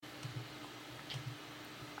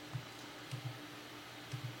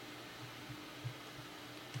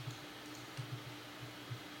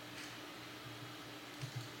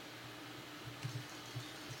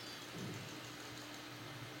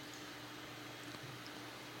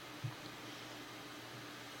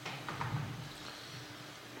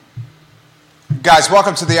Guys,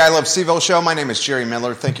 welcome to the I Love CVille show. My name is Jerry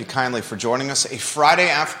Miller. Thank you kindly for joining us. A Friday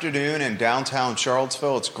afternoon in downtown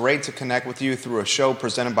Charlottesville. It's great to connect with you through a show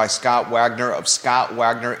presented by Scott Wagner of Scott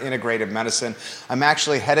Wagner Integrative Medicine. I'm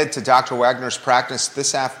actually headed to Dr. Wagner's practice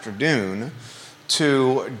this afternoon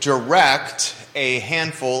to direct a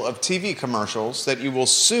handful of TV commercials that you will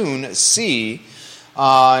soon see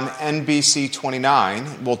on NBC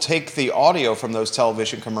 29. We'll take the audio from those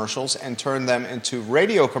television commercials and turn them into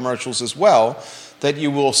radio commercials as well that you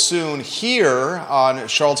will soon hear on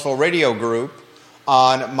Charlottesville Radio Group,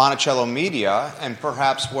 on Monticello Media, and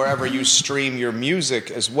perhaps wherever you stream your music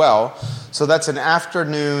as well. So that's an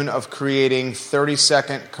afternoon of creating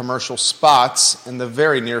 30-second commercial spots in the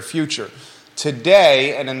very near future.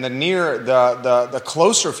 Today, and in the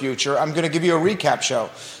closer future, I'm going to give you a recap show.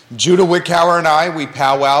 Judah Wickower and I, we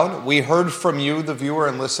powwowed. We heard from you, the viewer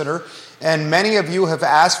and listener, and many of you have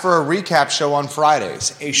asked for a recap show on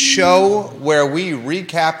Fridays, a show where we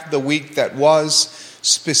recap the week that was,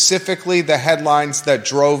 specifically the headlines that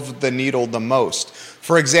drove the needle the most.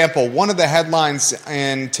 For example, one of the headlines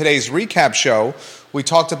in today's recap show we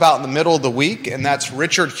talked about in the middle of the week, and that's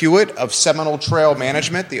Richard Hewitt of Seminole Trail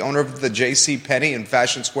Management, the owner of the JCPenney in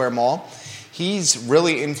Fashion Square Mall. He's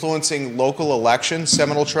really influencing local elections,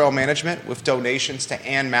 Seminole Trail Management, with donations to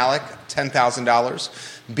Ann Malik,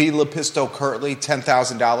 $10,000, B. Lepisto Kirtley,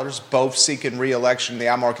 $10,000, both seeking re-election in the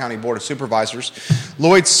Albemarle County Board of Supervisors.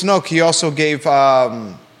 Lloyd Snook, he also gave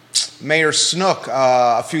Mayor Snook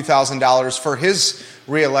a few $1,000s for his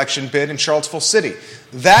re-election bid in Charlottesville City.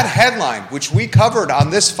 That headline, which we covered on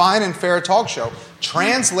this fine and fair talk show,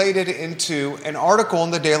 translated into an article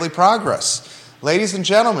in the Daily Progress. Ladies and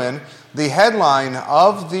gentlemen, the headline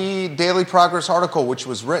of the Daily Progress article, which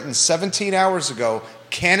was written 17 hours ago,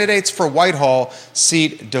 candidates for Whitehall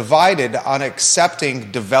seat divided on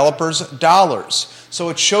accepting developers' dollars. So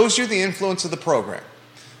it shows you the influence of the program.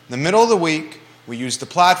 In the middle of the week, we used the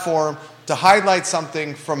platform to highlight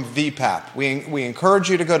something from VPAP. We encourage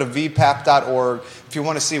you to go to vpap.org if you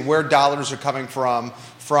want to see where dollars are coming from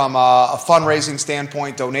a fundraising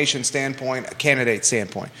standpoint, donation standpoint, a candidate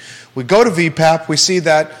standpoint. We go to VPAP, we see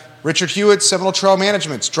that Richard Hewitt, Seminole Trail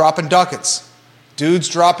Management's dropping ducats. Dudes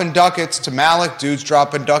dropping ducats to Malik, dudes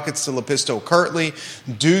dropping ducats to Lepisto Kirtley,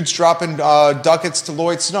 dudes dropping ducats to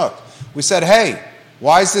Lloyd Snook. We said, hey,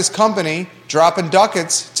 why is this company dropping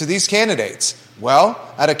ducats to these candidates? Well,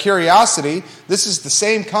 out of curiosity, this is the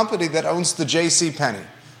same company that owns the JCPenney.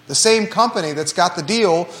 The same company that's got the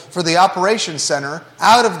deal for the operations center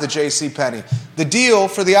out of the JCPenney. The deal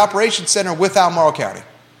for the operations center with Albemarle County.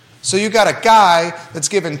 So you got a guy that's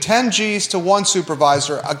given 10 G's to one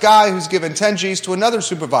supervisor, a guy who's given 10 G's to another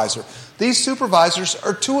supervisor. These supervisors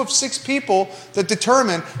are 2 of 6 people that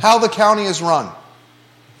determine how the county is run.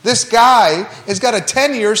 This guy has got a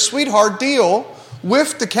 10-year sweetheart deal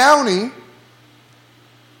with the county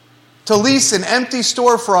to lease an empty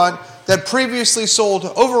storefront that previously sold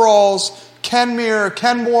overalls, Kenmore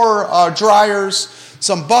dryers,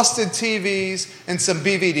 some busted TVs, and some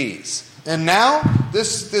BVDs. And now,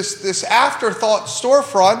 this afterthought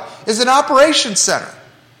storefront is an operations center.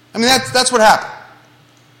 I mean, that's what happened.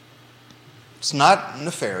 It's not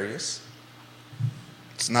nefarious.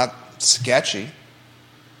 It's not sketchy.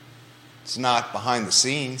 It's not behind the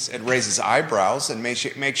scenes. It raises eyebrows and makes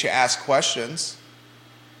you ask questions.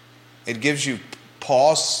 It gives you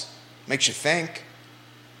pause, makes you think.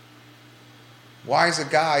 Why is a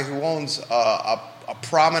guy who owns a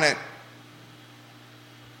prominent,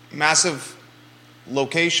 massive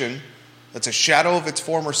location that's a shadow of its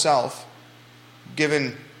former self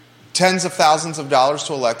given tens of thousands of dollars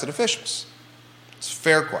to elected officials? It's a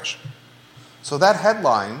fair question. So that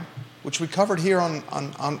headline, which we covered here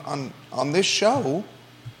on this show,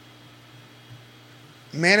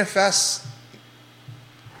 manifests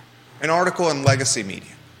an article in legacy media.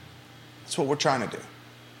 That's what we're trying to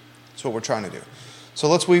do. So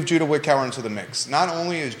let's weave Judah Wickower into the mix. Not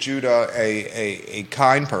only is Judah a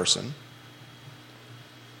kind person,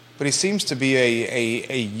 but he seems to be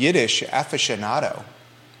a Yiddish aficionado.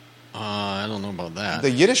 I don't know about that. The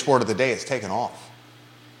Yiddish word of the day is taken off.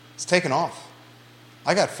 It's taken off.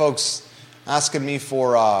 I got folks asking me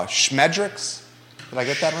for schmendricks. Did I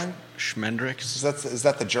get that right? Schmendricks? Is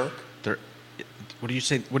that the jerk? What do you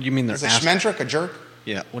say? What do you mean they're asking? Is a schmendrick a jerk?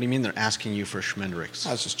 Yeah. What do you mean they're asking you for schmendricks?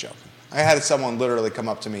 I was just joking. I had someone literally come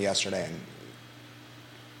up to me yesterday, and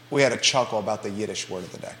we had a chuckle about the Yiddish word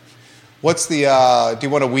of the day. What's the? Do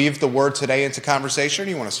you want to weave the word today into conversation, or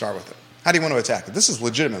do you want to start with it? How do you want to attack it? This is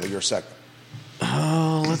legitimately your segment.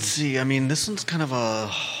 Let's see. I mean, this one's kind of a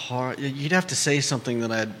hard. You'd have to say something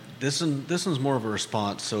that This one's more of a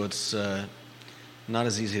response, so it's not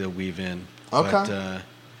as easy to weave in. Okay. But,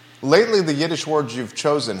 lately, the Yiddish words you've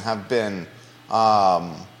chosen have been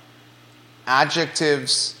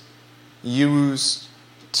adjectives used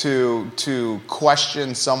to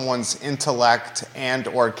question someone's intellect and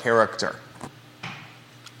or character.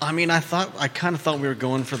 I mean, I kind of thought we were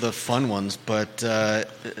going for the fun ones, but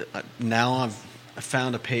now I've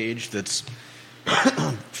found a page that's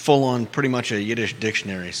full on pretty much a Yiddish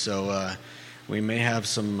dictionary. So we may have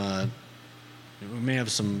some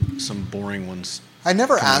boring ones. I've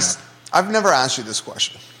never asked you this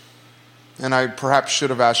question, and I perhaps should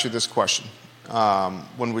have asked you this question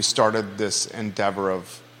when we started this endeavor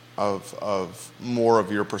of more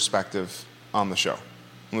of your perspective on the show,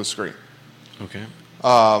 on the screen. Okay.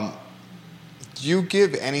 Do you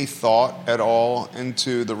give any thought at all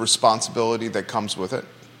into the responsibility that comes with it?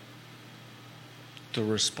 The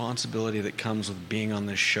responsibility that comes with being on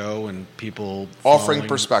this show and people offering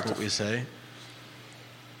perspective, what we say.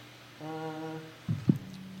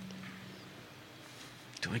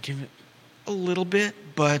 Do I give it a little bit?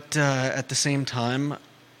 But at the same time,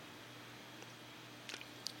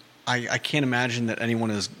 I can't imagine that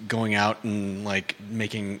anyone is going out and like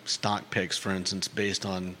making stock picks, for instance, based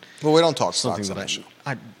on. Well, we don't talk something stocks on that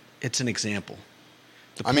the show. It's an example.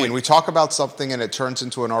 I mean, we talk about something and it turns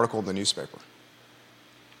into an article in the newspaper.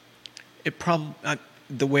 It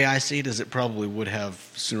the way I see it is it probably would have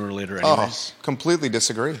sooner or later anyways. Oh, completely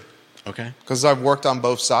disagree. Okay. Because I've worked on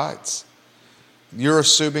both sides. You're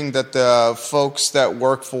assuming that the folks that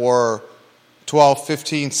work for $12,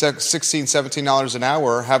 $15, $16, $17 an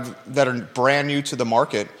hour that are brand new to the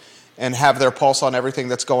market and have their pulse on everything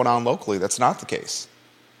that's going on locally. That's not the case.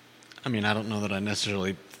 I mean, I don't know that I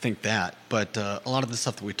necessarily think that, but a lot of the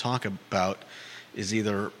stuff that we talk about is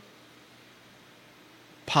either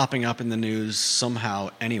popping up in the news somehow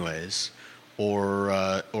anyways,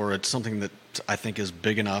 or it's something that I think is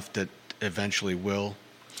big enough that eventually will.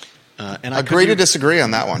 And I agree to disagree on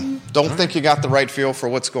that one. Don't think you got the right feel for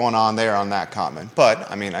what's going on there on that comment. But,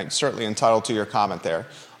 I mean, I'm certainly entitled to your comment there.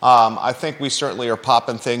 I think we certainly are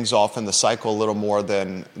popping things off in the cycle a little more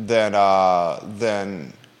than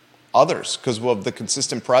others because of the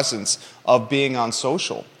consistent presence of being on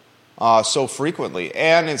social so frequently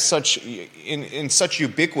and in such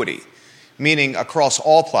ubiquity, meaning across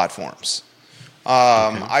all platforms. Okay.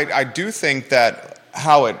 I do think that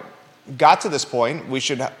how it got to this point, we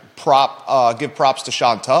should give props to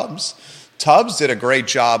Sean Tubbs. Tubbs did a great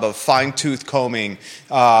job of fine-tooth combing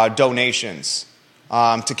donations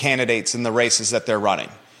to candidates in the races that they're running.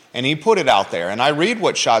 And he put it out there. And I read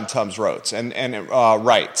what Sean Tubbs writes. And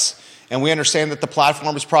we understand that the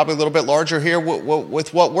platform is probably a little bit larger here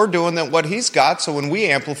with what we're doing than what he's got. So when we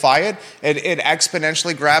amplify it, it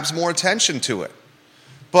exponentially grabs more attention to it.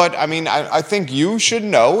 But, I mean, I think you should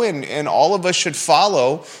know and all of us should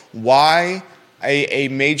follow why a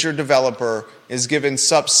major developer is given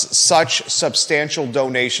such substantial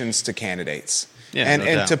donations to candidates. Yeah,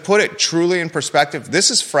 and to put it truly in perspective, this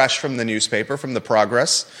is fresh from the newspaper, from the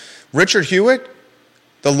Progress. Richard Hewitt,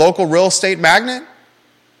 the local real estate magnate,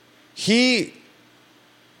 he's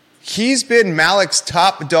been Malik's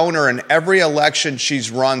top donor in every election she's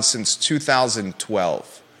run since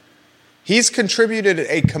 2012. He's contributed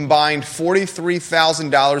a combined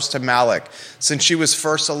 $43,000 to Malik since she was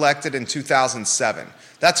first elected in 2007.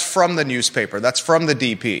 That's from the newspaper. That's from the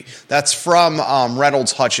DP. That's from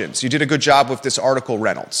Reynolds Hutchins. You did a good job with this article,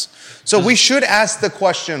 Reynolds. So we should ask the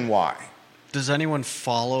question why. Does anyone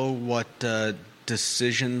follow what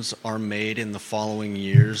decisions are made in the following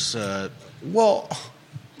years? Well,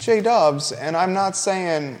 J-Dubs, and I'm not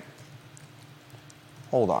saying...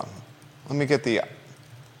 Hold on. Let me get the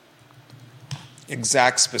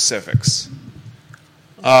exact specifics.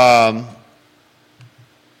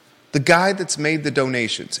 The guy that's made the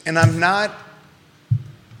donations, and I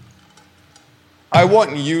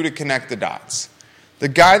want you to connect the dots. The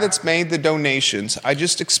guy that's made the donations, I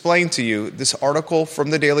just explained to you this article from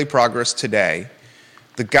the Daily Progress today.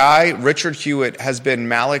 The guy, Richard Hewitt, has been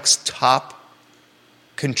Malik's top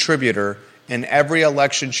contributor in every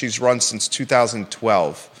election she's run since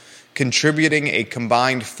 2012. Contributing a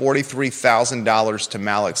combined $43,000 to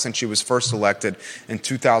Malik since she was first elected in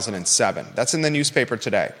 2007. That's in the newspaper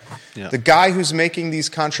today. Yeah. The guy who's making these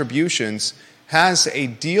contributions has a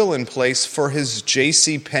deal in place for his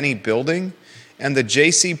J.C. Penney building, and the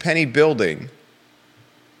J.C. Penney building,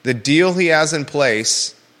 the deal he has in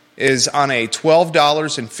place is on a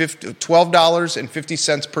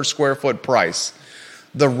 $12.50 per square foot price.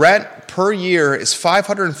 The rent per year is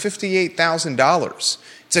 $558,000.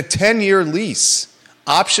 It's a 10-year lease.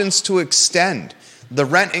 Options to extend. The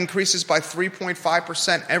rent increases by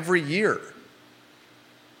 3.5% every year.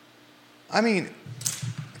 I mean,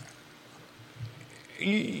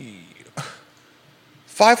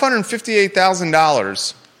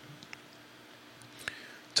 $558,000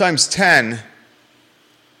 times 10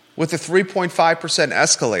 with a 3.5%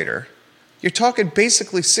 escalator, you're talking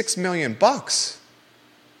basically $6 million.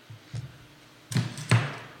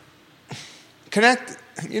 Connect,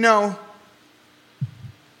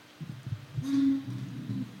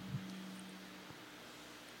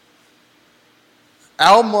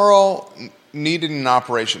 Albemarle needed an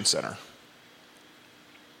operations center.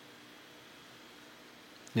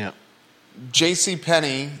 Yeah.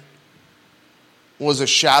 JCPenney was a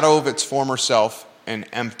shadow of its former self and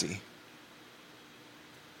empty.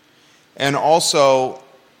 And also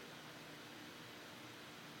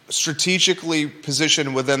strategically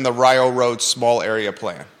positioned within the Rio Road small area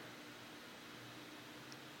plan.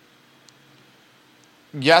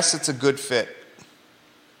 Yes, it's a good fit.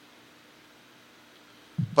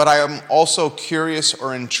 But I am also curious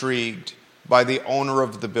or intrigued by the owner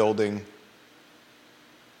of the building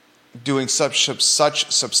doing such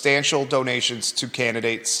substantial donations to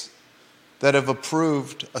candidates that have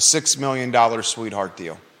approved a $6 million sweetheart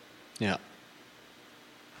deal. Yeah.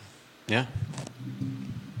 Yeah.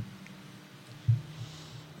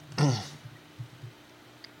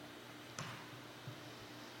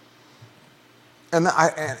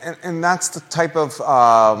 And that's the type of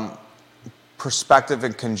perspective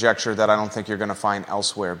and conjecture that I don't think you're going to find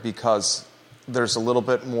elsewhere, because there's a little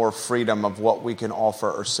bit more freedom of what we can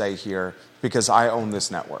offer or say here because I own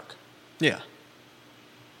this network. Yeah.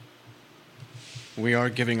 We are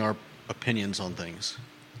giving our opinions on things.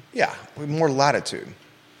 Yeah, we have more latitude.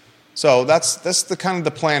 So that's the kind of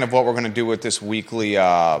the plan of what we're going to do with this weekly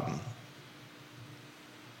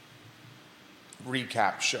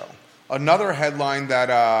recap show. Another headline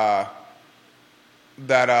that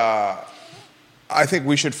I think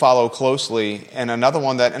we should follow closely, and another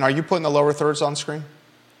one that, and are you putting the lower thirds on screen?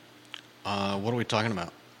 What are we talking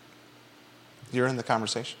about? You're in the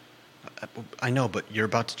conversation. I know, but you're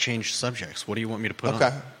about to change subjects. What do you want me to put on?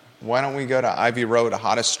 Okay. Why don't we go to Ivy Road, the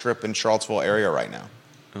hottest strip in Charlottesville area right now?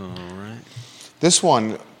 All right. This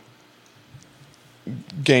one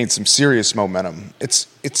gained some serious momentum. It's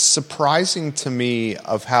surprising to me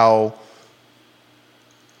of how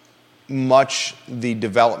much the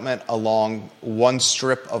development along one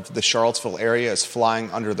strip of the Charlottesville area is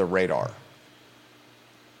flying under the radar.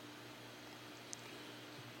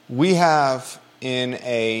 We have in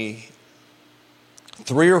a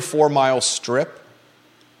 3 or 4 mile strip,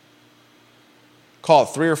 call it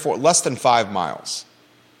 3 or 4, less than 5 miles,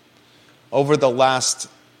 over the last,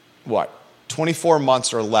 24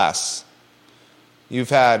 months or less, you've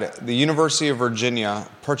had the University of Virginia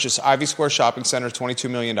purchase Ivy Square Shopping Center, $22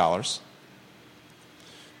 million.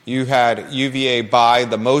 You had UVA buy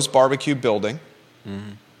the Moe's Barbecue building.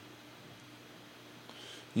 Mm-hmm.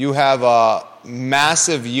 You have a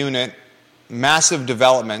massive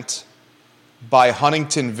development by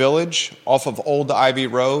Huntington Village off of Old Ivy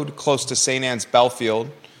Road, close to St. Anne's Belfield,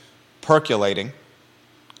 percolating.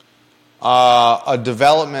 A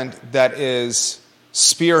development that is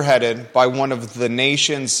spearheaded by one of the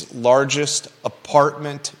nation's largest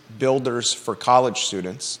apartment builders for college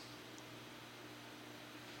students.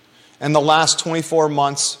 In the last 24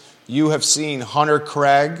 months, you have seen Hunter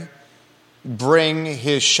Craig bring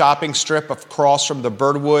his shopping strip across from the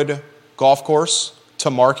Birdwood golf course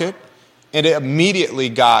to market, and it immediately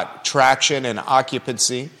got traction and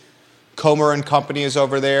occupancy. Comer and Company is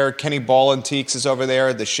over there. Kenny Ball Antiques is over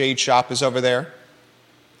there. The Shade Shop is over there.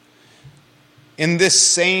 In this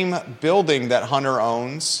same building that Hunter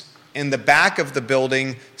owns, in the back of the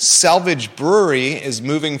building, Selvage Brewery is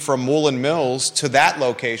moving from Woolen Mills to that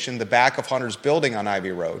location, the back of Hunter's building on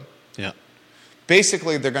Ivy Road. Yeah.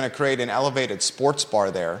 Basically, they're going to create an elevated sports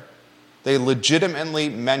bar there. They legitimately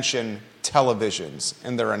mention televisions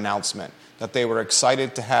in their announcement, that they were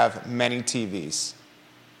excited to have many TVs.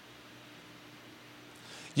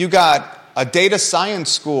 You got a data science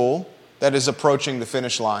school that is approaching the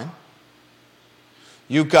finish line.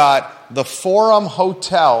 You got the Forum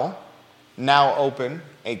Hotel now open,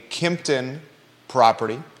 a Kimpton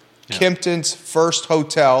property. Yeah. Kimpton's first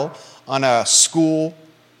hotel on a school,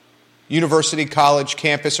 university, college,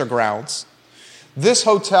 campus, or grounds. This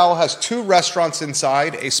hotel has 2 restaurants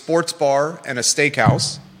inside, a sports bar and a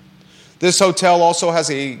steakhouse. This hotel also has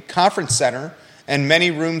a conference center and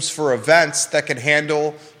many rooms for events that can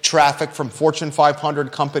handle traffic from Fortune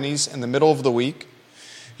 500 companies in the middle of the week.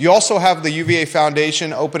 You also have the UVA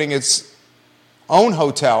Foundation opening its own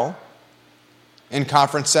hotel and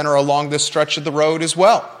conference center along this stretch of the road as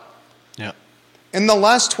well. Yeah. In the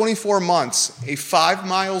last 24 months, a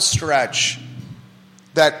 5-mile stretch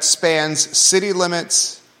that spans city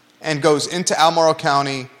limits and goes into Albemarle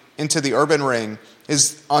County, into the urban ring,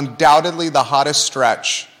 is undoubtedly the hottest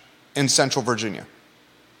stretch in Central Virginia.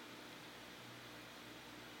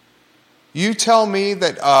 You tell me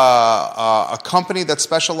that a company that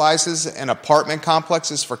specializes in apartment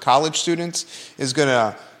complexes for college students is going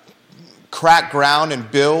to crack ground and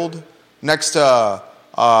build next to a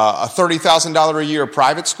 $30,000 a year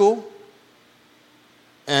private school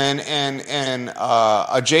and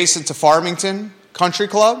adjacent to Farmington Country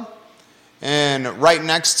Club and right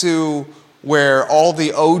next to where all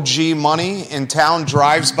the OG money in town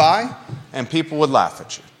drives by, and people would laugh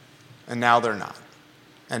at you. And now they're not.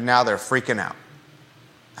 And now they're freaking out.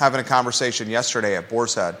 Having a conversation yesterday at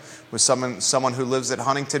Boar's Head with someone who lives at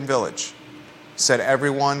Huntington Village. Said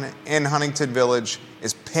everyone in Huntington Village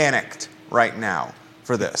is panicked right now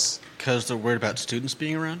for this. Because they're worried about students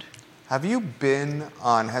being around?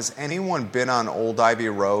 Has anyone been on Old Ivy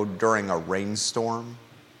Road during a rainstorm?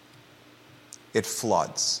 It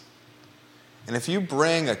floods. And if you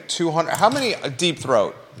bring a Deep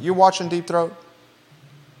Throat? You watching Deep Throat?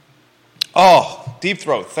 Oh, Deep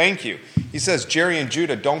Throat, thank you. He says, Jerry and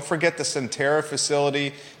Judah, don't forget the Centera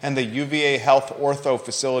facility and the UVA Health Ortho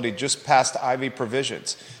facility just past Ivy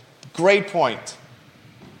Provisions. Great point.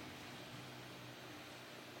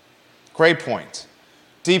 Great point.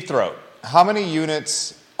 Deep Throat, how many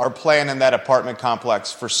units are planned in that apartment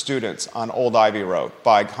complex for students on Old Ivy Road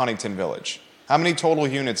by Huntington Village? How many total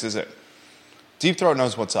units is it? Deep Throat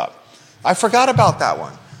knows what's up. I forgot about that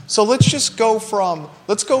one. So let's go from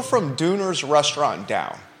Dooner's Restaurant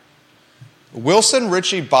down. Wilson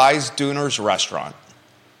Ritchie buys Dooner's Restaurant.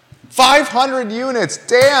 500 units.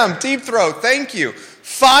 Damn, Deep Throat, thank you.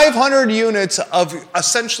 500 units of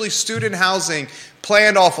essentially student housing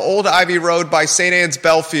planned off Old Ivy Road by St. Anne's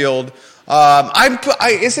Belfield.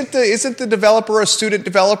 Isn't the developer a student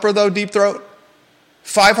developer though, Deep Throat?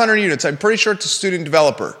 500 units. I'm pretty sure it's a student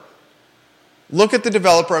developer. Look at the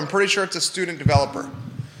developer. I'm pretty sure it's a student developer.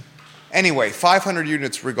 Anyway, 500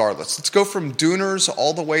 units regardless. Let's go from Dooner's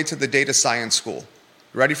all the way to the data science school.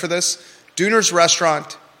 You ready for this? Dooner's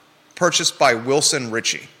Restaurant, purchased by Wilson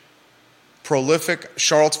Ritchie. Prolific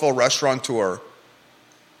Charlottesville restaurateur,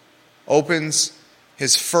 opens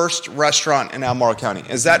his first restaurant in Albemarle County.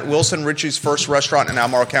 Is that Wilson Ritchie's first restaurant in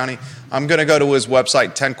Albemarle County? I'm going to go to his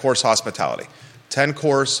website, 10 Course Hospitality. 10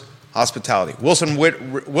 Course Hospitality.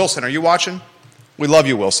 Wilson, are you watching? We love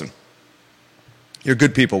you, Wilson. You're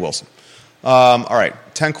good people, Wilson. All right.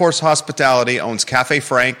 10 Course Hospitality owns Cafe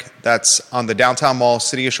Frank. That's on the downtown mall,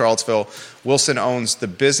 city of Charlottesville. Wilson owns the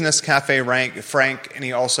business Cafe Frank, and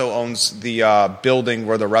he also owns the building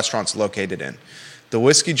where the restaurant's located in. The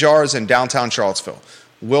Whiskey Jar is in downtown Charlottesville.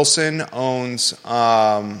 Wilson owns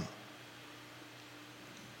the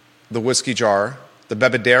Whiskey Jar. The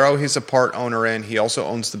Bebedero, he's a part owner in. He also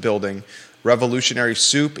owns the building. Revolutionary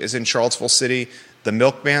Soup is in Charlottesville City. The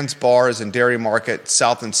Milkman's Bar is in Dairy Market.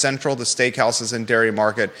 South and Central, the Steakhouse is in Dairy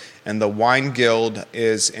Market. And the Wine Guild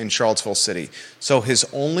is in Charlottesville City. So his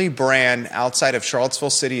only brand outside of Charlottesville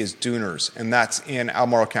City is Dooner's, and that's in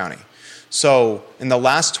Albemarle County. So in the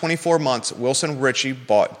last 24 months, Wilson Ritchie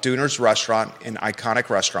bought Dooner's Restaurant, an iconic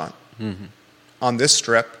restaurant, on this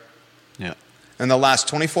strip. Yeah. In the last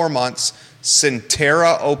 24 months,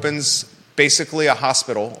 Centera opens basically a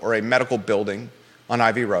hospital or a medical building on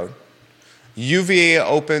Ivy Road. UVA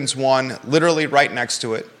opens one literally right next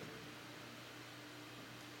to it.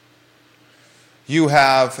 You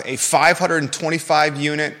have a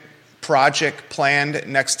 525-unit project planned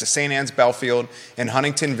next to St. Anne's Belfield in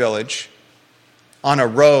Huntington Village on a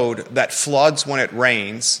road that floods when it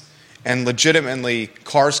rains, and legitimately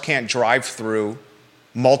cars can't drive through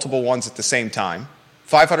multiple ones at the same time.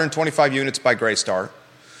 525 units by Greystar.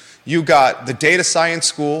 You got the data science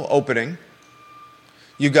school opening.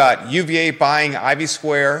 You got UVA buying Ivy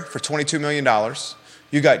Square for $22 million.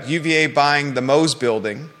 You got UVA buying the Moe's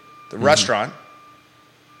building, the restaurant.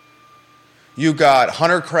 You got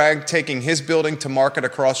Hunter Craig taking his building to market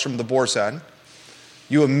across from the Boar's Head.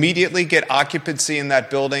 You immediately get occupancy in that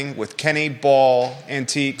building with Kenny Ball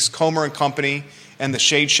Antiques, Comer and Company, and the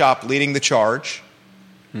Shade Shop leading the charge.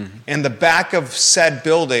 In the back of said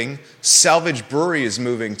building, Salvage Brewery is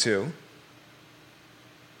moving to.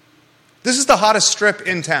 This is the hottest strip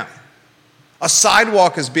in town. A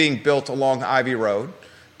sidewalk is being built along Ivy Road,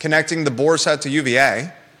 connecting the Boar's Head to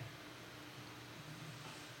UVA.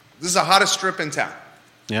 This is the hottest strip in town.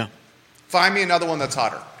 Yeah. Find me another one that's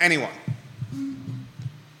hotter. Anyone.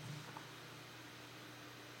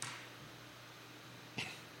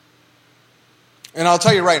 And I'll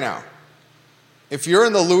tell you right now, if you're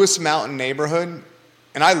in the Lewis Mountain neighborhood,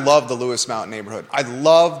 and I love the Lewis Mountain neighborhood. I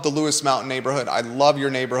love the Lewis Mountain neighborhood. I love your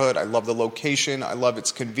neighborhood. I love the location. I love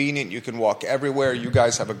it's convenient. You can walk everywhere. You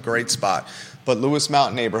guys have a great spot. But Lewis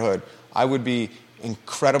Mountain neighborhood, I would be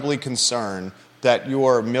incredibly concerned that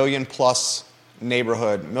your $1 million+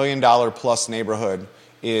 neighborhood, $1 million+ neighborhood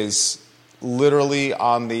is literally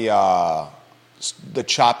on the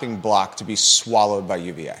chopping block to be swallowed by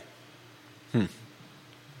UVA.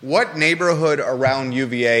 What neighborhood around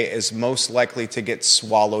UVA is most likely to get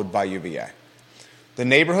swallowed by UVA? The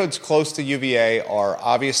neighborhoods close to UVA are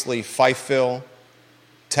obviously Fifeville,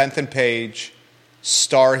 10th and Page,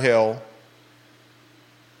 Star Hill,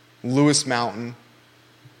 Lewis Mountain,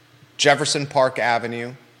 Jefferson Park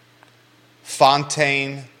Avenue,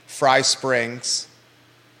 Fontaine, Fry Springs.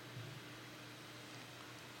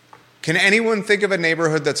 Can anyone think of a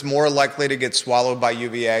neighborhood that's more likely to get swallowed by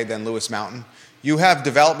UVA than Lewis Mountain? You have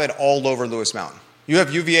development all over Lewis Mountain. You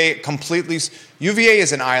have UVA completely. UVA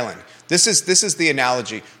is an island. This is the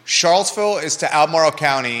analogy. Charlottesville is to Albemarle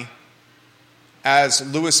County as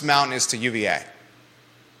Lewis Mountain is to UVA.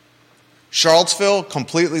 Charlottesville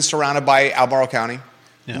completely surrounded by Albemarle County.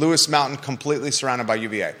 Yeah. Lewis Mountain completely surrounded by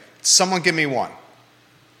UVA. Someone give me one.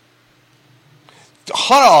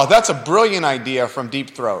 Oh, that's a brilliant idea from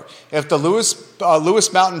Deep Throat. If the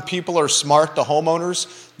Lewis Mountain people are smart, the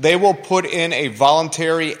homeowners, they will put in a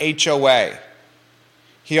voluntary HOA.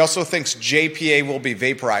 He also thinks JPA will be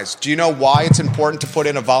vaporized. Do you know why it's important to put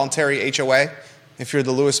in a voluntary HOA if you're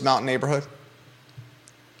the Lewis Mountain neighborhood?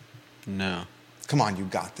 No. Come on, you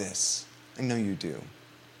got this. I know you do.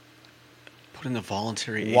 Put in a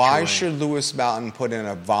voluntary HOA. Why should Lewis Mountain put in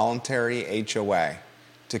a voluntary HOA?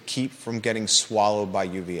 To keep from getting swallowed by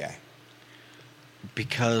UVA?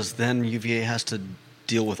 Because then UVA has to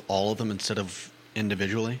deal with all of them instead of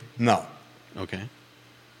individually? No. Okay.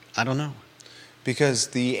 I don't know. Because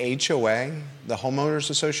the HOA, the Homeowners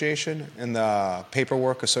Association, and the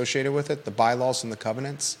paperwork associated with it, the bylaws and the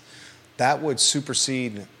covenants, that would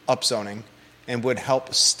supersede upzoning and would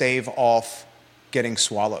help stave off getting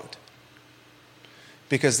swallowed.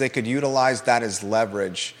 Because they could utilize that as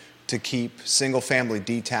leverage to keep single-family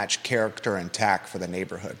detached character intact for the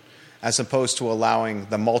neighborhood, as opposed to allowing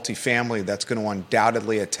the multifamily that's going to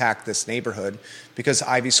undoubtedly attack this neighborhood, because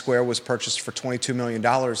Ivy Square was purchased for $22 million,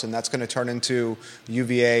 and that's going to turn into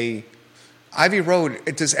UVA. Ivy Road,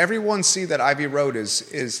 does everyone see that Ivy Road is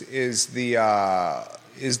the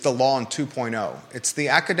lawn 2.0? It's the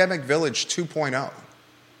academic village 2.0.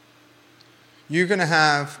 You're going to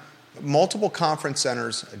have multiple conference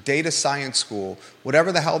centers, a data science school,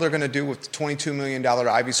 whatever the hell they're going to do with the $22 million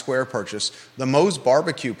Ivy Square purchase, the Moe's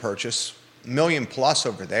Barbecue purchase, $1 million+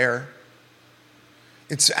 over there.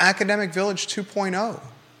 It's Academic Village 2.0.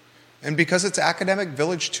 And because it's Academic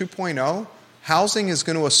Village 2.0, housing is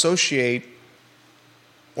going to associate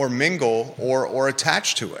or mingle or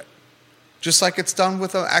attach to it, just like it's done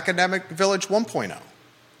with Academic Village 1.0.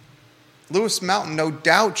 Lewis Mountain, no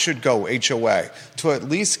doubt, should go HOA to at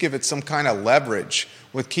least give it some kind of leverage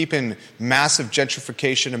with keeping massive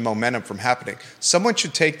gentrification and momentum from happening. Someone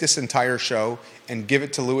should take this entire show and give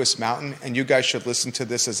it to Lewis Mountain, and you guys should listen to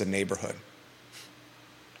this as a neighborhood.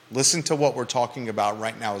 Listen to what we're talking about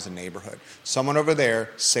right now as a neighborhood. Someone over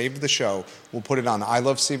there saved the show. We'll put it on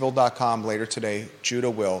ilovecville.com later today. Judah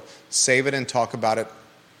will. Save it and talk about it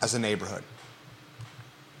as a neighborhood.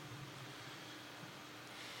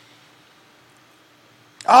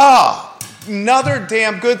 Another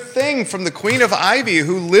damn good thing from the Queen of Ivy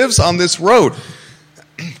who lives on this road.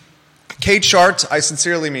 Kate Sharts, I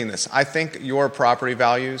sincerely mean this. I think your property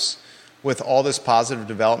values, with all this positive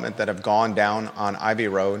development that have gone down on Ivy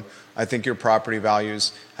Road, I think your property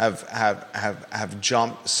values have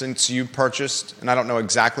jumped since you purchased, and I don't know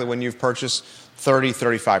exactly when you've purchased,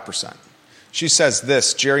 35%. She says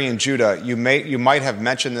this, Jerry and Judah, you might have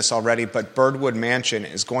mentioned this already, but Birdwood Mansion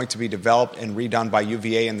is going to be developed and redone by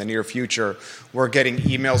UVA in the near future. We're getting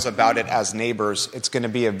emails about it as neighbors. It's going to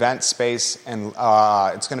be event space, and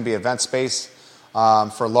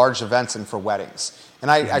for large events and for weddings.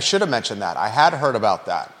 And I should have mentioned that. I had heard about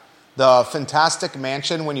that. The fantastic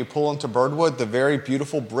mansion, when you pull into Birdwood, the very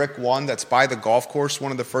beautiful brick one that's by the golf course,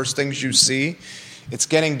 one of the first things you see, it's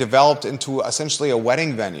getting developed into essentially a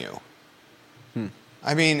wedding venue.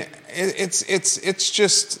 I mean, it's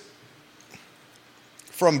just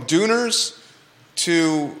from Duners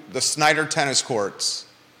to the Snyder tennis courts,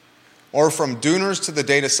 or from Duners to the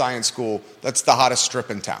data science school. That's the hottest strip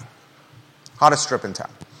in town. Hottest strip in town.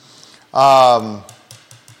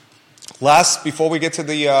 Before we get to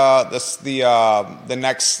the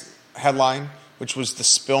next headline, which was the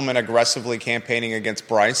Spillman aggressively campaigning against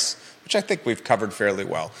Bryce, which I think we've covered fairly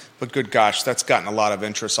well. But good gosh, that's gotten a lot of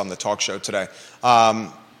interest on the talk show today.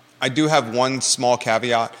 I do have one small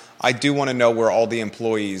caveat. I do want to know where all the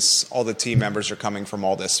employees, all the team members are coming from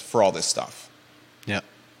for all this stuff. Yeah.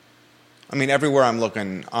 I mean, everywhere I'm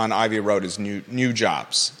looking on Ivy Road is new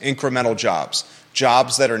jobs, incremental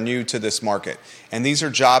jobs that are new to this market. And these are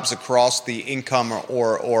jobs across the income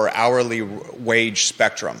or hourly wage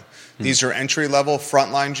spectrum. These are entry-level,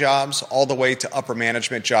 frontline jobs, all the way to upper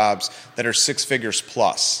management jobs that are 6 figures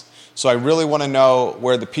plus. So I really want to know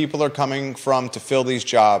where the people are coming from to fill these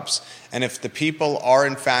jobs. And if the people are,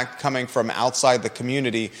 in fact, coming from outside the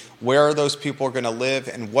community, where are those people going to live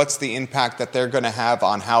and what's the impact that they're going to have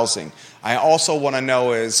on housing? I also want to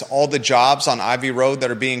know is all the jobs on Ivy Road that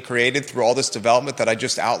are being created through all this development that I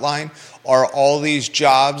just outlined, are all these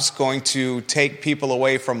jobs going to take people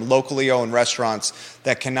away from locally owned restaurants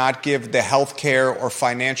that cannot give the health care or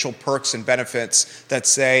financial perks and benefits that,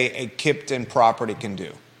 say, a Kipton property can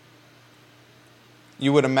do?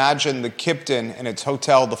 You would imagine the Kipton and its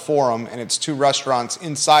hotel, the Forum, and its 2 restaurants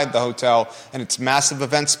inside the hotel and its massive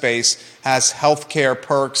event space has healthcare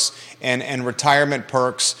perks and retirement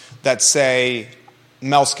perks that, say,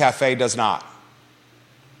 Mel's Cafe does not,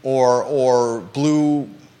 or Blue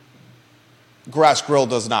Grass Grill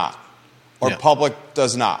does not, or Public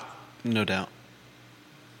does not. No doubt.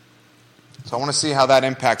 So I want to see how that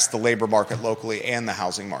impacts the labor market locally and the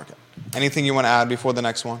housing market. Anything you want to add before the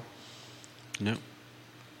next one? No.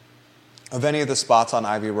 Of any of the spots on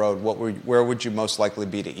Ivy Road, where would you most likely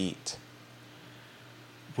be to eat?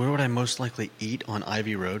 Where would I most likely eat on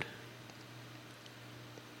Ivy Road?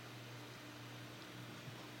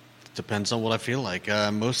 Depends on what I feel like.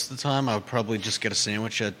 Most of the time, I would probably just get a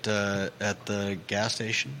sandwich at the gas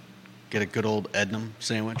station. Get a good old Ednam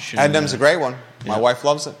sandwich. Ednam's a great one. My yeah. wife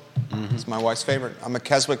loves it. Mm-hmm. It's my wife's favorite. I'm a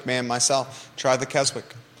Keswick man myself. Try the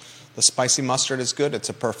Keswick. The spicy mustard is good. It's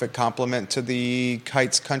a perfect complement to the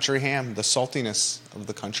Kites country ham, the saltiness of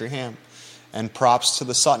the country ham. And props to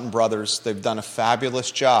the Sutton brothers. They've done a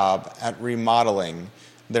fabulous job at remodeling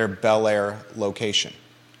their Bel Air location.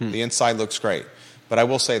 The inside looks great. But I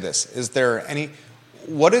will say this.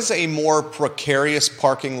 What is a more precarious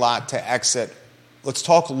parking lot to exit? Let's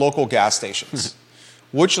talk local gas stations.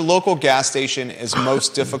 Which local gas station is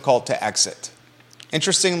most difficult to exit?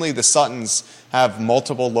 Interestingly, the Suttons have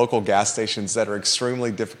multiple local gas stations that are extremely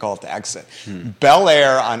difficult to exit. Bel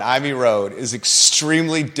Air on Ivy Road is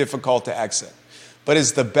extremely difficult to exit. But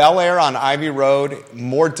is the Bel Air on Ivy Road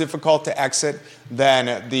more difficult to exit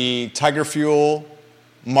than the Tiger Fuel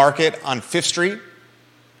Market on 5th Street,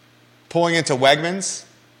 pulling into Wegmans?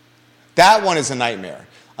 That one is a nightmare.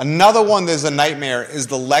 Another one that's a nightmare is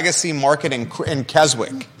the Legacy Market in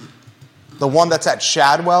Keswick. The one that's at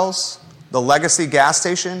Shadwell's. The Legacy gas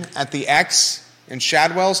station at the X in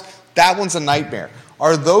Shadwell's, that one's a nightmare.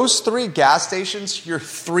 Are those 3 gas stations your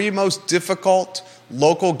 3 most difficult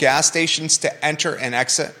local gas stations to enter and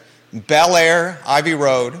exit? Bel Air, Ivy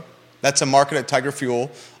Road, that's a market at Tiger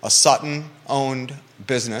Fuel, a Sutton-owned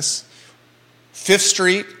business. 5th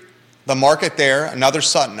Street, the market there, another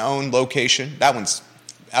Sutton-owned location. That one's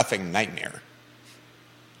effing nightmare.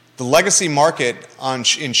 The Legacy Market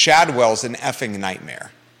in Shadwell's an effing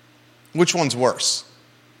nightmare. Which one's worse?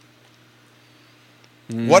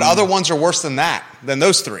 What other ones are worse than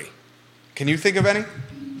those 3? Can you think of any?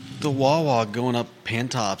 The Wawa going up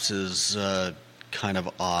Pantops is kind of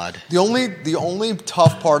odd. The only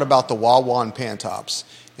tough part about the Wawa and Pantops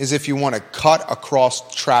is if you want to cut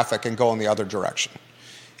across traffic and go in the other direction.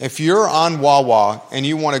 If you're on Wawa and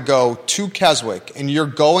you want to go to Keswick and you're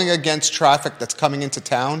going against traffic that's coming into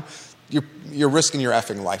town, you're risking your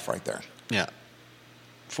effing life right there. Yeah.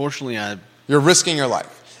 Fortunately, you're risking your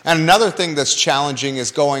life. And another thing that's challenging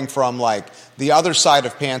is going from like the other side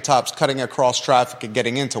of Pantops, cutting across traffic and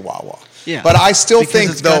getting into Wawa. Yeah, but I still think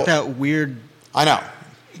it's got that weird. I know,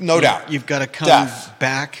 no doubt. You've got to come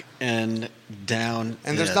back and down.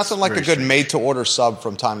 And there's nothing like a good made-to-order sub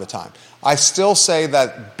from time to time. I still say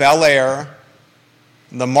that Bel Air,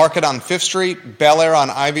 the market on 5th Street, Bel Air on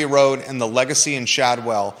Ivy Road, and the Legacy in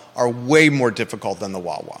Shadwell are way more difficult than the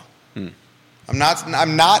Wawa. I'm not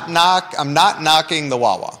knocking the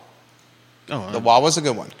Wawa. The Wawa's a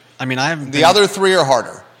good one. I mean, the other 3 are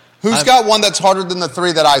harder. Who's got one that's harder than the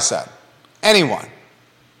 3 that I said? Anyone?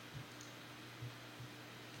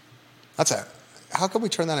 How can we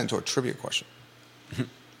turn that into a trivia question?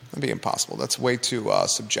 That'd be impossible. That's way too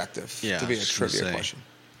subjective to be a trivia question.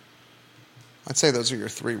 I'd say those are the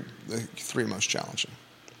 3 most challenging.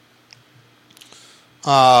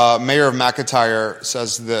 Mayor of McIntyre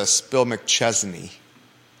says this, Bill McChesney.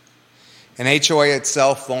 An HOA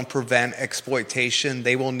itself won't prevent exploitation.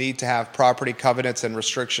 They will need to have property covenants and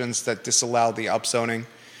restrictions that disallow the upzoning.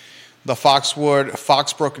 The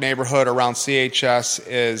Foxbrook neighborhood around CHS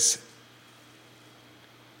is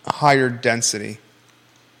higher density.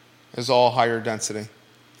 Is all higher density.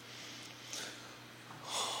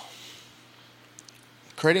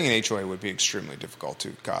 Creating an HOA would be extremely difficult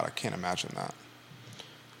too. God, I can't imagine that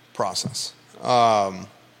process.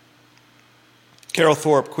 Carol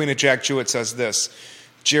Thorpe, Queen of Jack Jewett, says this: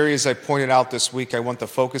 Jerry, as I pointed out this week, I want the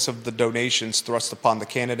focus of the donations thrust upon the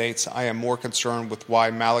candidates. I am more concerned with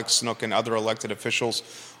why Malik Snook and other elected officials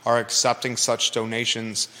are accepting such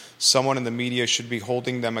donations. Someone in the media should be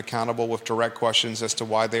holding them accountable with direct questions as to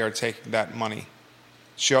why they are taking that money.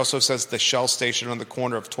 She also says the Shell station on the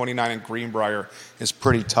corner of 29 and Greenbrier is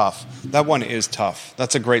pretty tough. That one is tough.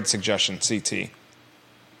 That's a great suggestion, CT.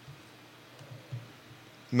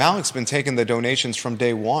 Malik's been taking the donations from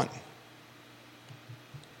day one.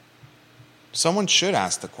 Someone should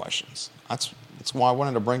ask the questions. That's why I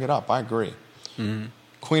wanted to bring it up. I agree. Mm-hmm.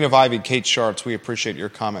 Queen of Ivy, Kate Sharps, we appreciate your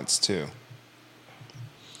comments too.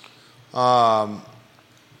 All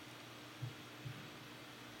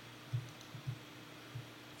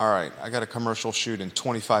right, I got a commercial shoot in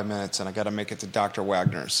 25 minutes, and I got to make it to Dr.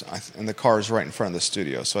 Wagner's. And the car is right in front of the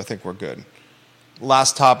studio, so I think we're good.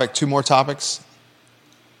 Last topic, two more topics?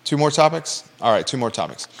 Two more topics? All right, two more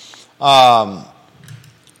topics.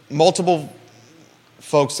 Multiple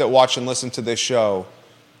folks that watch and listen to this show,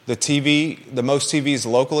 the most TVs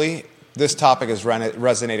locally, this topic has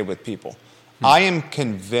resonated with people. I am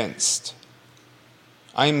convinced,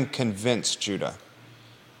 Judah,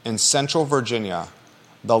 in Central Virginia,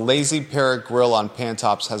 the Lazy Parrot Grill on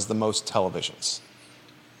Pantops has the most televisions.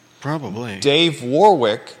 Probably. Dave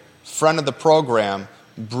Warwick, friend of the program,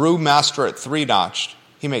 brewmaster at Three Notch,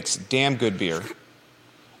 he makes damn good beer,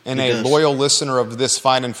 and a loyal listener of this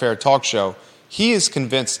fine and fair talk show, he is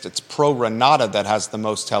convinced it's Pro Renata that has the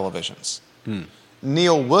most televisions.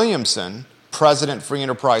 Neil Williamson, president Free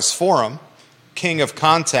Enterprise Forum, king of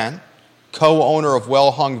content, co-owner of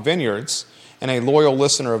Well Hung Vineyards, and a loyal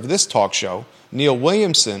listener of this talk show, Neil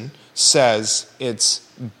Williamson says it's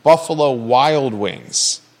Buffalo Wild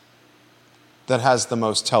Wings that has the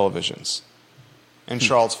most televisions in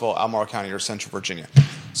Charlottesville, Albemarle County, or Central Virginia.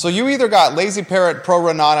 So you either got Lazy Parrot, Pro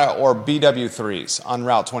Renata, or BW3s on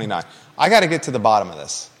Route 29. I got to get to the bottom of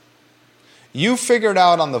this. You figured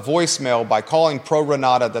out on the voicemail by calling Pro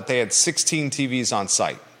Renata that they had 16 TVs on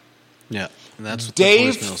site. Yeah, and that's what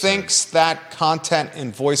Dave the voicemail thinks said. that content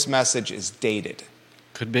in voice message is dated.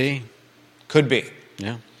 Could be. Could be.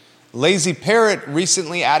 Yeah. Lazy Parrot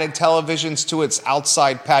recently added televisions to its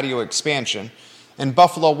outside patio expansion. And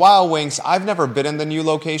Buffalo Wild Wings, I've never been in the new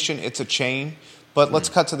location. It's a chain. But let's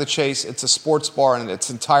cut to the chase. It's a sports bar, and its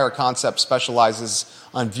entire concept specializes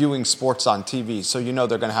on viewing sports on TV. So you know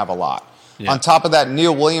they're going to have a lot. Yeah. On top of that,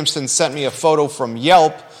 Neil Williamson sent me a photo from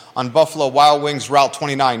Yelp on Buffalo Wild Wings Route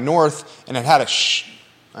 29 North, and it had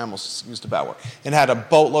I almost used a bad word. It had a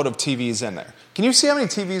boatload of TVs in there. Can you see how many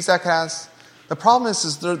TVs that has? The problem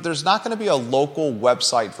is there's not going to be a local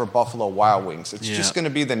website for Buffalo Wild Wings. It's just going to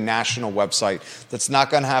be the national website that's not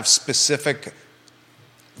going to have specific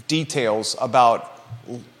details about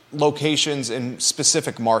locations in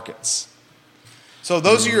specific markets. So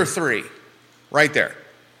those are your three right there.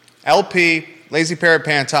 LP, Lazy Parrot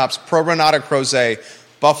Pantops, Pro Renata Crozet,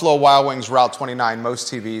 Buffalo Wild Wings Route 29,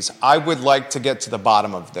 most TVs. I would like to get to the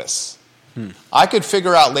bottom of this. I could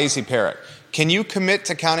figure out Lazy Parrot. Can you commit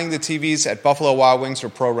to counting the TVs at Buffalo Wild Wings or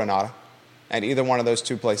Pro Renata at either one of those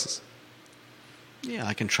two places? Yeah,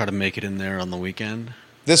 I can try to make it in there on the weekend.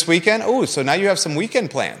 This weekend? Oh, so now you have some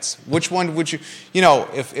weekend plans. Which one would you... You know,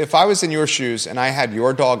 if I was in your shoes and I had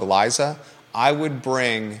your dog Liza, I would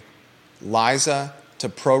bring Liza to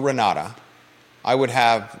Pro Renata. I would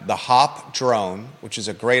have the Hop Drone, which is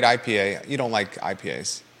a great IPA. You don't like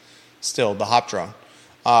IPAs. Still, the Hop Drone.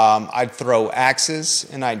 I'd throw axes,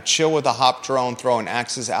 and I'd chill with the Hop Drone, throwing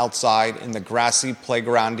axes outside in the grassy,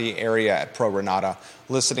 playgroundy area at Pro Renata,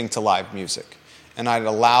 listening to live music. And I'd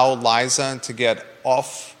allow Liza to get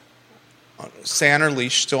off, stay on her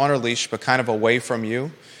leash, still on her leash, but kind of away from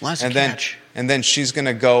you. Liza catch. And then she's going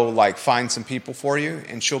to go, like, find some people for you,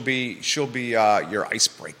 and she'll be your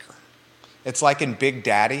icebreaker. It's like in Big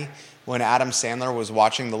Daddy when Adam Sandler was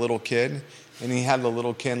watching the little kid, and he had the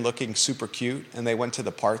little kid looking super cute, and they went to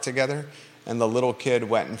the park together, and the little kid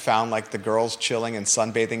went and found, like, the girls chilling and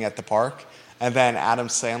sunbathing at the park, and then Adam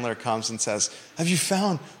Sandler comes and says,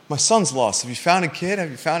 my son's lost. Have you found a kid?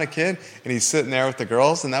 Have you found a kid? And he's sitting there with the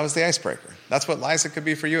girls, and that was the icebreaker. That's what Liza could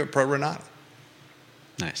be for you at Pro Renata.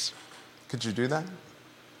 Nice. Could you do that?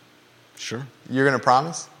 Sure. You're going to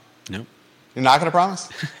promise? Nope. You're not going to promise?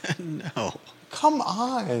 No. Come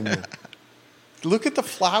on. Look at the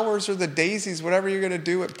flowers or the daisies, whatever you're going to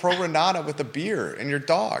do at Pro Renata with a beer and your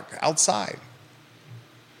dog outside.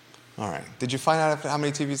 All right. Did you find out how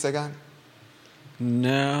many TVs they got?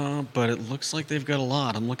 No, but it looks like they've got a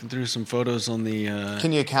lot. I'm looking through some photos on the...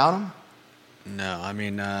 Can you count them? No, I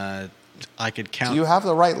mean, I could count... Do you have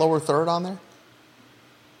the right lower third on there?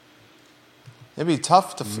 It'd be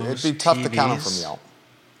tough to count them from Yelp.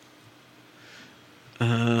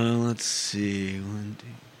 Let's see.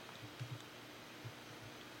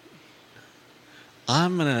 I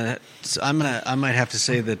might have to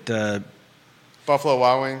say that Buffalo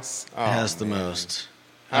Wild Wings has the most.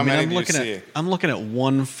 How many do you see? I'm looking at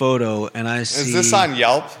one photo, and I see. Is this on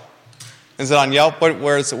Yelp? Is it on Yelp?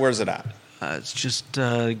 Where is it at? It's just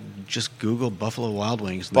Google Buffalo Wild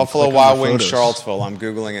Wings. Buffalo Wild Wings Charlottesville. I'm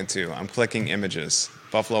Googling it too. I'm clicking images.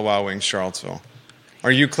 Buffalo Wild Wings Charlottesville.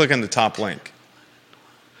 Are you clicking the top link?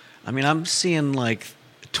 I mean, I'm seeing like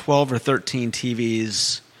 12 or 13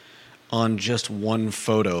 TVs on just one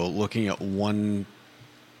photo, looking at one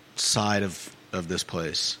side of this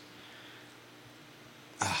place.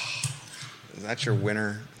 Is that your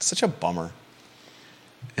winner? It's such a bummer.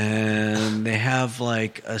 And they have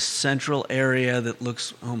like a central area that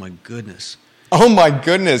looks, oh my goodness. Oh my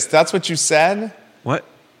goodness, that's what you said? What?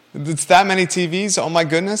 It's that many TVs? Oh my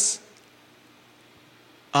goodness.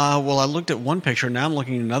 Well, I looked at one picture. Now I'm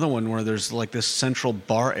looking at another one where there's like this central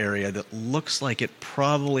bar area that looks like it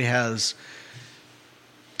probably has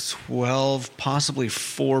 12, possibly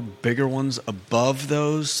 4 bigger ones above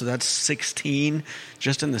those. So that's 16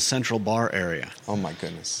 just in the central bar area. Oh my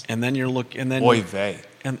goodness. And then you're looking, and then Oy vey.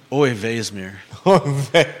 And oy veysmere. Oy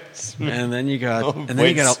veysmere. And then you got, and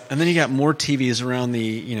then you got more TVs around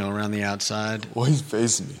the outside. Oy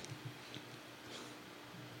veysmere.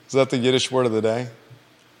 Is that the Yiddish word of the day?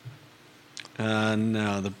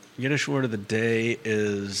 No, the Yiddish word of the day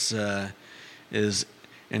is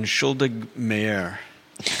entschuldig mir.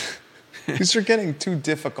 These are getting too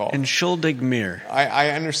difficult. Entschuldig mir.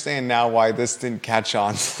 I understand now why this didn't catch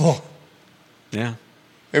on. Yeah.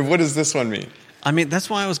 Hey, what does this one mean? I mean, that's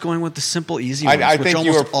why I was going with the simple, easy ones, which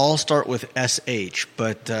almost all start with SH.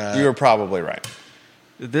 But you were probably right.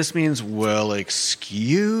 This means, well,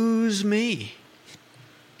 excuse me.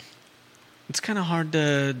 It's kind of hard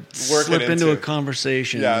to slip into a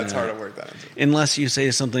conversation. Yeah, it's hard to work that into. Unless you say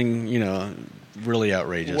something, really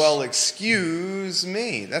outrageous. Well, excuse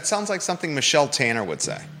me. That sounds like something Michelle Tanner would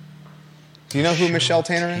say. Do you know who Michelle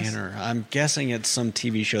Tanner is? I'm guessing it's some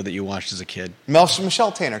TV show that you watched as a kid.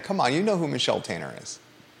 Michelle Tanner. Come on, you know who Michelle Tanner is.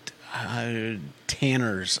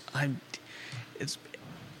 Tanners. It's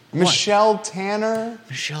Michelle Tanner?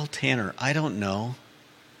 Michelle Tanner. I don't know.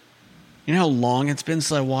 You know how long it's been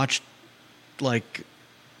since I watched like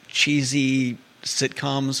cheesy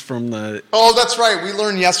sitcoms from the... Oh, that's right. We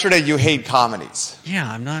learned yesterday you hate comedies.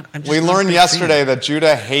 Yeah, we learned yesterday that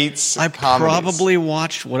Judah hates comedies. I probably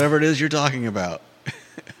watched whatever it is you're talking about.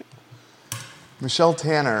 Michelle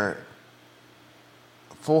Tanner,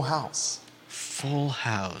 Full House. Full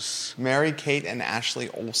House. Mary Kate and Ashley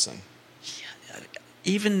Olsen.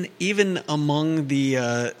 Even among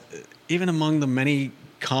the many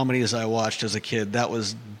comedies I watched as a kid, that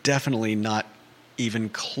was definitely not even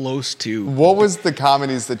close to... What was the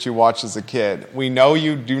comedies that you watched as a kid? We know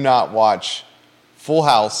you do not watch Full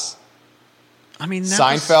House. I mean,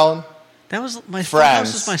 Seinfeld. My Friends. Full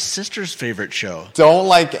House was my sister's favorite show. Don't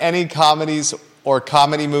like any comedies or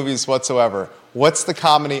comedy movies whatsoever. What's the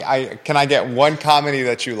comedy? Can I get one comedy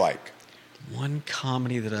that you like? One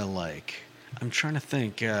comedy that I like. I'm trying to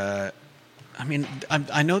think. I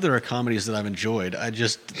know there are comedies that I've enjoyed.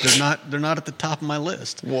 They're not at the top of my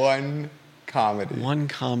list. One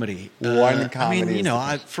comedy.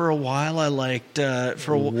 For a while I liked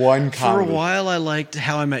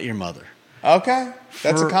How I Met Your Mother. Okay,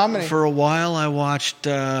 that's a comedy. For a while I watched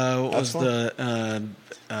the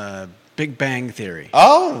Big Bang Theory.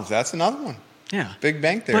 Oh, that's another one. Yeah. Big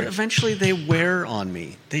Bang Theory. But eventually they wear on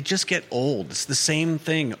me. They just get old. It's the same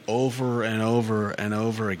thing over and over and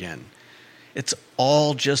over again. It's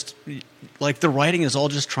all just, like the writing is all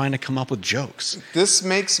just trying to come up with jokes. This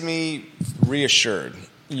makes me reassured.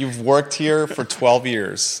 You've worked here for 12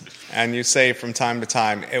 years, and you say from time to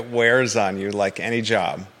time, it wears on you like any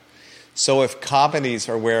job. So if comedies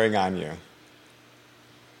are wearing on you,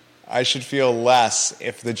 I should feel less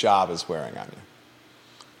if the job is wearing on you.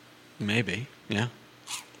 Maybe, yeah.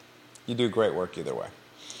 You do great work either way.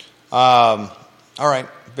 All right,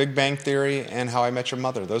 Big Bang Theory and How I Met Your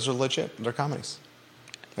Mother. Those are legit. They're comedies.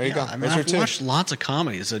 There you go. I mean, I've watched lots of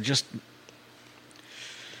comedies.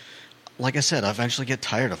 like I said, I eventually get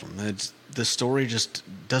tired of them. The story just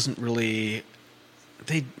doesn't really.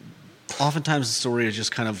 Oftentimes the story is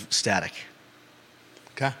just kind of static.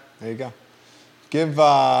 Okay, there you go.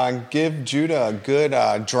 Give Judah a good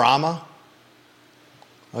drama,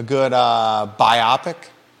 a good biopic,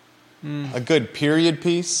 a good period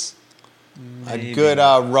piece, Maybe. a good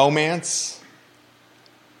romance.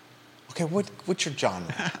 Okay, what's your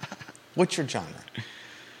genre? What's your genre?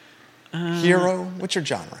 Hero? What's your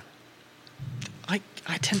genre?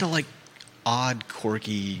 I tend to like odd,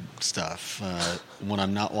 quirky stuff when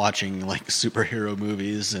I'm not watching like superhero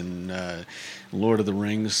movies and Lord of the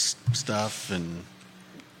Rings stuff. And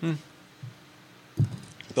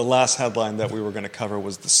The last headline that we were going to cover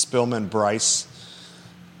was the Spillman-Bryce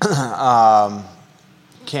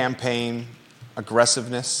campaign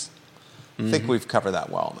aggressiveness. I think we've covered that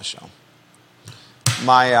well on the show.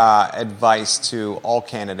 My advice to all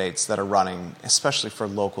candidates that are running, especially for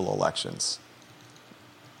local elections,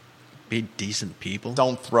 be decent people.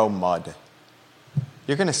 don't throw mud.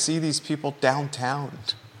 You're going to see these people downtown,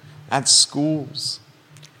 at schools,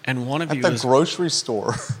 And one of at you the is, grocery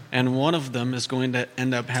store. and one of them is going to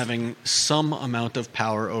end up having some amount of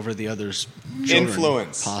power over the other's children,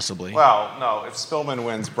 Influence. possibly. Well, no, if Spillman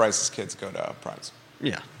wins, Bryce's kids go to private school.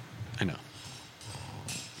 Yeah, I know.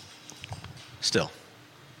 Still.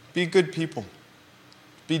 Be good people.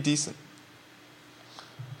 Be decent.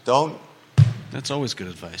 Don't. That's always good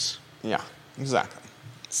advice. Yeah, exactly.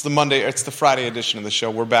 It's the Friday edition of the show.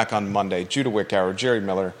 We're back on Monday. Judah Wickower, Jerry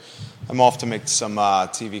Miller. I'm off to make some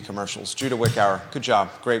TV commercials. Judah Wickower, good job.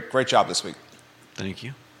 Great job this week. Thank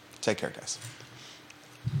you. Take care, guys.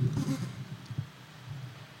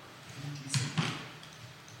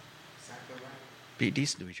 Be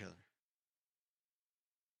decent to each other.